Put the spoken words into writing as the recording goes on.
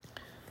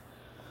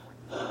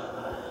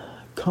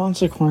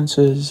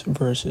consequences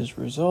versus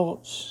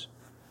results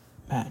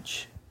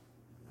match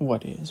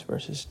what is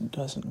versus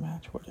doesn't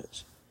match what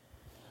is.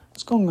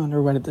 What's going on here,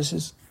 Reddit? This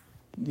is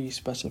the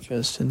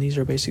specificist, and these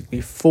are basically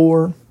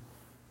 4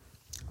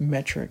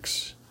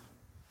 metrics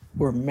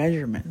or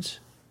measurements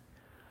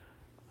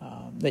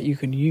that you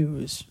can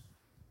use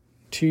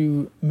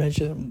to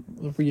measure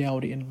the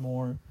reality in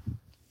more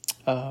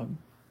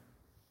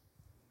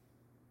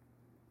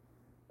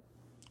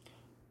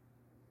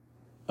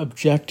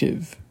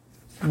objective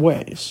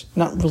ways.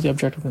 Not really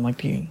objective in like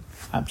the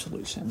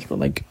absolute sense, but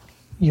like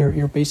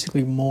you're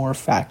basically more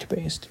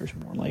fact-based. There's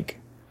more like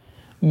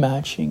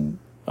matching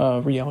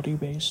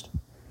reality-based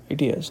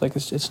ideas. Like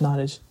it's not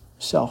as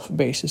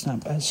self-based. It's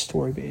not as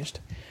story-based.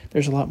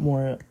 There's a lot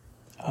more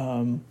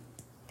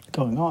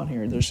going on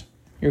here.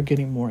 You're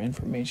getting more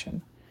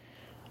information.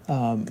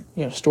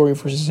 Story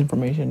versus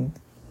information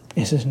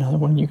is another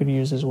one you could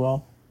use as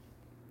well.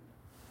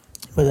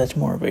 But that's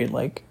more of a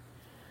like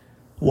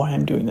why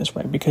I'm doing this,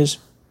 right? Because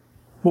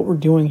what we're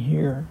doing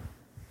here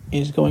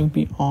is going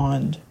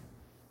beyond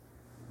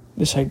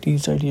these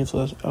ideas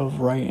of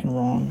right and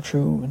wrong,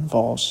 true and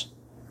false.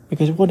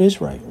 Because what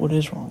is right? What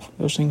is wrong?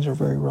 Those things are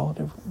very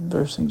relative.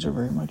 Those things are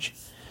very much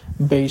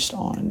based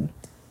on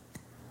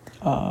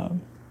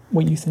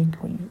what you think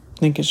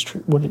is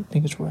true, what you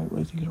think is right, what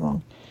you think is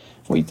wrong,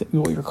 what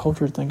your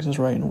culture thinks is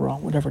right and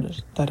wrong, whatever it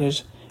is. That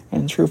is,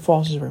 and true,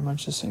 false is very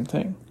much the same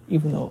thing.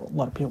 Even though a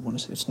lot of people want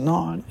to say it's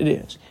not, it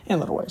is in a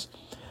lot of ways,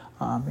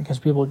 because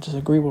people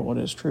disagree with what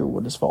is true,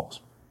 what is false.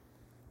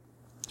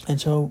 And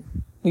so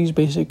these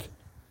basic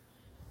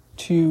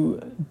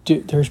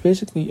there's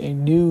basically a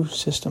new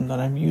system that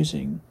I'm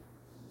using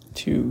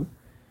to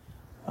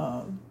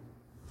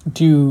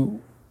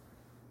do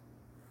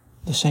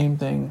the same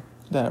thing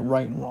that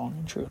right and wrong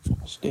and true and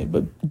false did,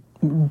 but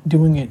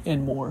doing it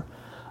in more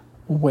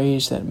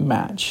ways that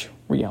match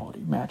reality,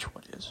 match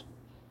what is.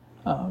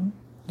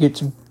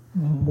 Gets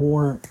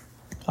more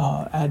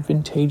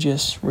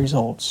advantageous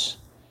results,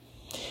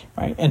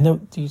 right?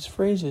 And these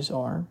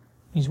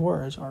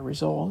words are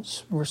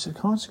results versus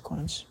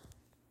consequence,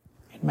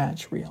 and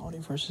match reality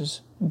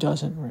versus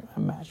doesn't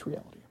match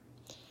reality.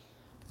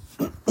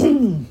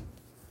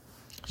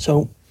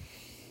 So,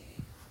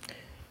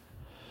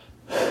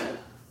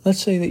 let's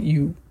say that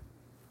you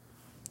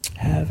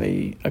have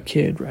a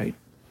kid, right?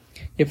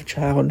 You have a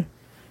child.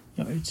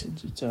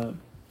 It's a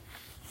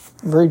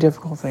very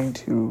difficult thing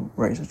to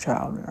raise a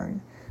child, right?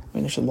 I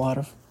mean, there's a lot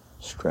of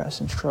stress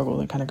and struggle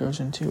that kind of goes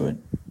into it.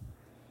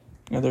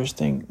 There's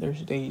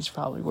days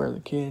probably where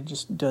the kid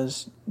just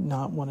does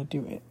not want to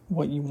do it,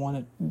 what you want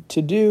it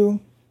to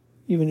do,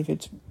 even if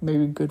it's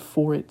maybe good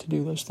for it to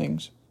do those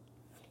things.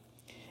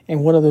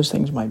 And one of those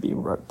things might be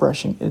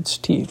brushing its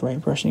teeth, right?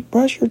 Brush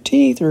your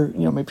teeth, or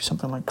maybe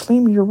something like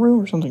cleaning your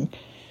room or something.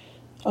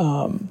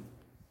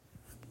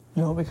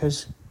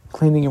 Because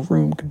cleaning a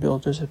room can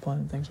build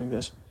discipline and things like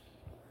this.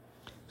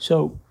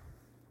 So,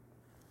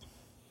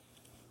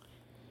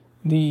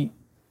 the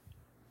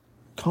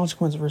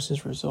consequence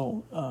versus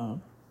result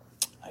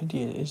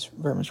idea is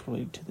very much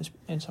related to this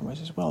in some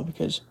ways as well,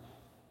 because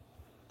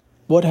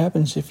what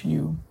happens if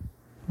you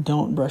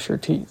don't brush your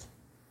teeth,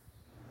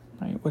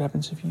 right? What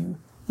happens if you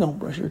don't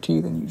brush your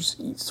teeth and you just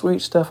eat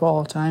sweet stuff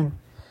all the time?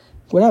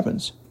 What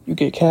happens? You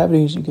get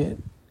cavities, you'll get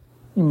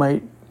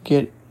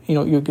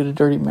a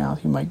dirty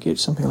mouth, you might get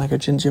something like a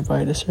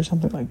gingivitis or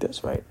something like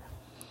this, right?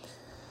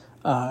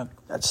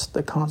 That's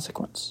the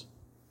consequence.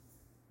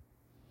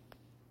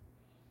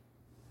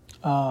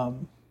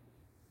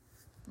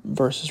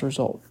 Versus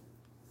result.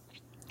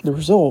 The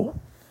result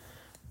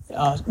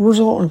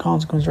and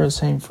consequence are the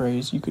same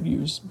phrase you could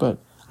use, but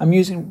I'm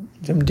using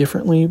them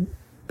differently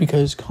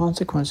because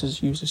consequence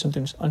is usually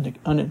something that's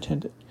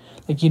unintended.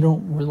 Like, you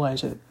don't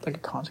realize that like a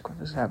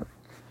consequence is happening.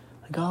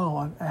 Like,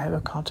 I have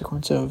a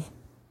consequence of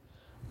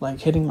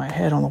like hitting my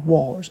head on the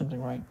wall or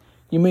something, right?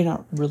 You may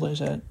not realize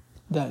that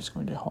that's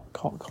going to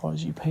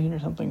cause you pain or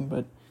something,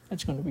 but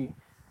it's going to be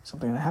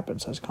something that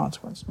happens as a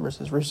consequence.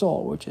 Versus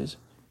result, which is,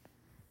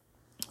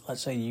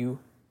 let's say you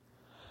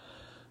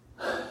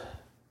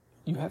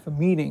have a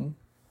meeting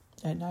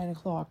at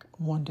 9:00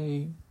 one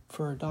day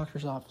for a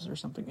doctor's office or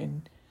something,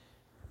 and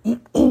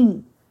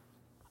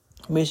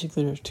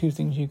basically there's 2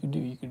 things you can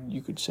do.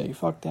 You could say,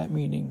 fuck that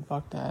meeting,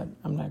 fuck that,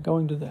 I'm not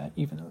going to that,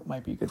 even though it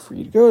might be good for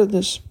you to go to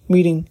this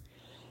meeting,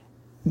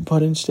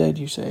 but instead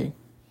you say,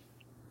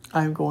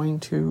 I'm going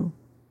to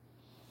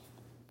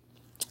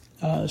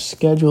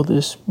schedule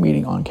this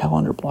meeting on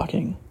calendar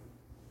blocking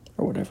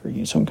or whatever,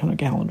 use some kind of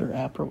calendar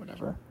app or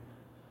whatever.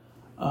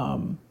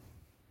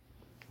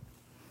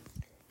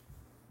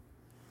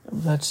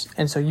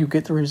 And so you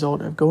get the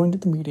result of going to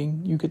the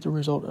meeting, you get the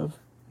result of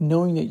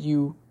knowing that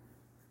you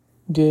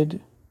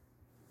did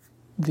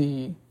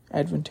the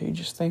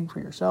advantageous thing for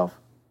yourself,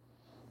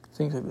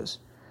 things like this.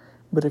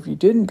 But if you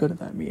didn't go to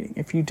that meeting,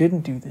 if you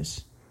didn't do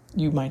this,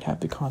 you might have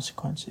the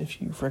consequence,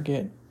 if you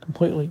forget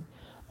completely,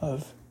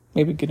 of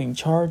maybe getting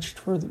charged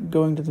for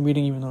going to the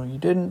meeting even though you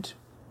didn't,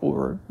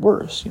 or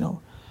worse,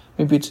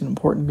 maybe it's an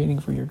important meeting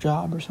for your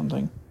job or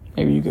something.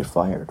 Maybe you get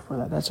fired for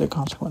that. That's a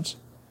consequence.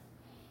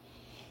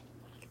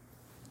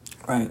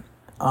 right?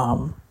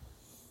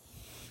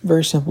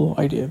 Very simple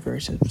idea,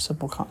 very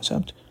simple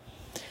concept.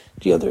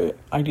 The other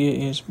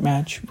idea is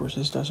match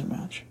versus doesn't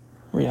match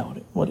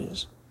reality. What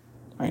is,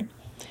 right?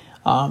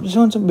 This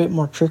one's a bit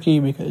more tricky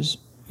because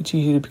it's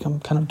easy to become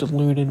kind of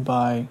deluded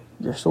by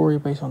your story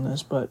based on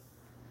this, but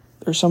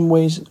there's some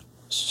ways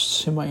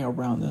semi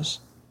around this.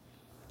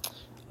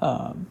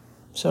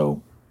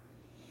 So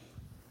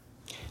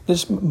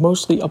this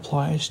mostly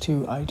applies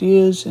to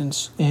ideas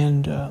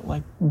and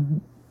like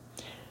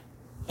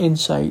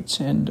insights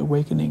and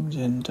awakenings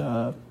and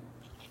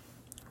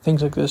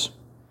things like this,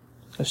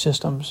 so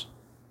systems,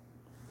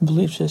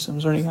 belief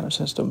systems, or any kind of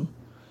system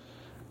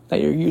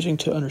that you're using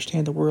to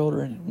understand the world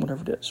or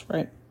whatever it is,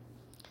 right?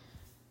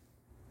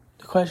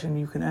 The question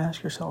you can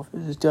ask yourself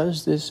is,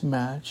 does this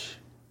match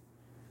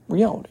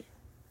reality?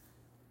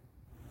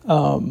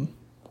 Or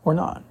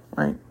not,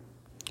 right?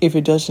 If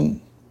it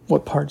doesn't,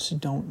 what parts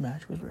don't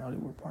match with reality?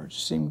 What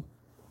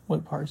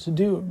parts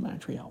do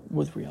match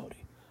with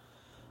reality?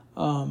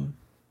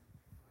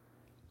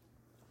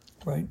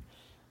 Right?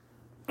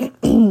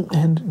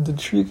 And the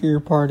trickier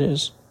part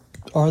is,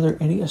 are there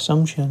any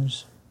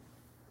assumptions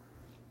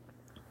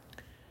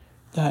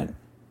that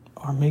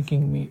are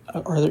making me?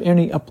 Are there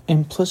any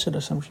implicit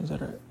assumptions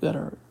that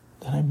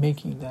I'm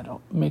making that are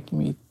making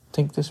me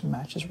think this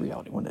matches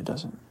reality when it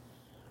doesn't?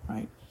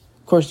 Right?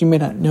 Of course, you may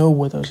not know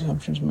what those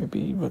assumptions may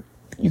be, but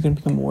you can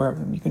become aware of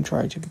them. You can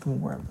try to become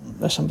aware of them.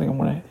 That's something I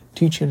want to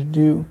teach you to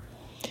do.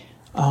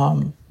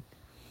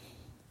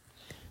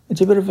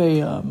 It's a bit of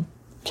a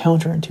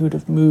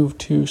counterintuitive move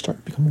to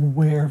start becoming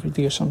aware of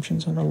the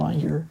assumptions underlying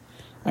your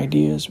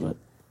ideas, but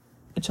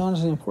it's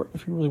honestly important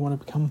if you really want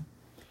to become,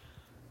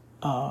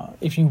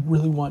 if you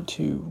really want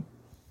to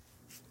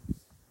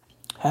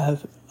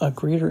have a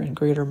greater and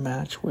greater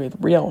match with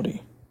reality.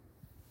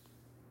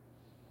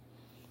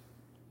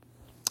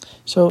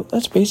 So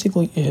that's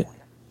basically it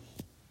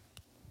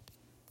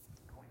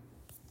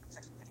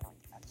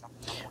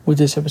with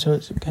this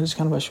episode. It's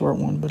kind of a short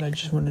one, but I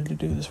just wanted to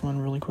do this one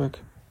really quick,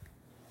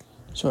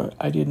 so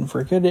I didn't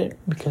forget it,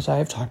 because I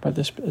have talked about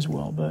this as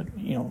well, but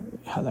you know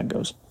how that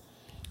goes.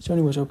 So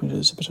anyways, open to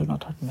this episode, and I'll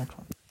talk to you next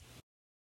one.